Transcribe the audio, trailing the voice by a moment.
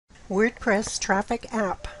WordPress Traffic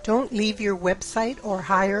App. Don't leave your website or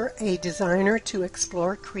hire a designer to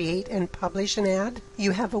explore, create, and publish an ad.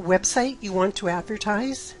 You have a website you want to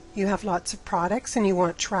advertise. You have lots of products and you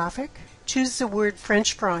want traffic. Choose the word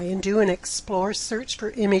French fry and do an explore search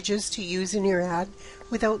for images to use in your ad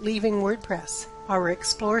without leaving WordPress. Our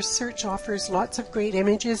explore search offers lots of great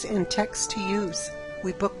images and text to use.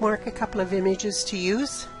 We bookmark a couple of images to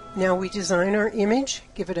use. Now we design our image,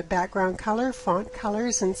 give it a background color, font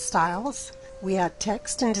colors, and styles. We add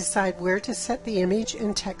text and decide where to set the image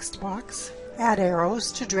and text box. Add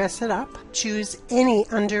arrows to dress it up. Choose any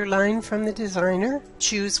underline from the designer.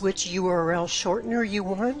 Choose which URL shortener you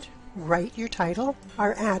want. Write your title.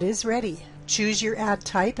 Our ad is ready. Choose your ad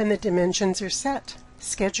type and the dimensions are set.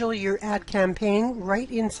 Schedule your ad campaign right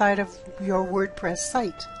inside of your WordPress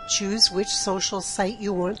site. Choose which social site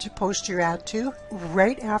you want to post your ad to.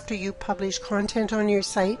 Right after you publish content on your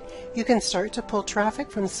site, you can start to pull traffic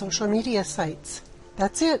from social media sites.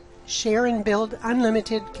 That's it. Share and build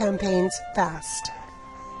unlimited campaigns fast.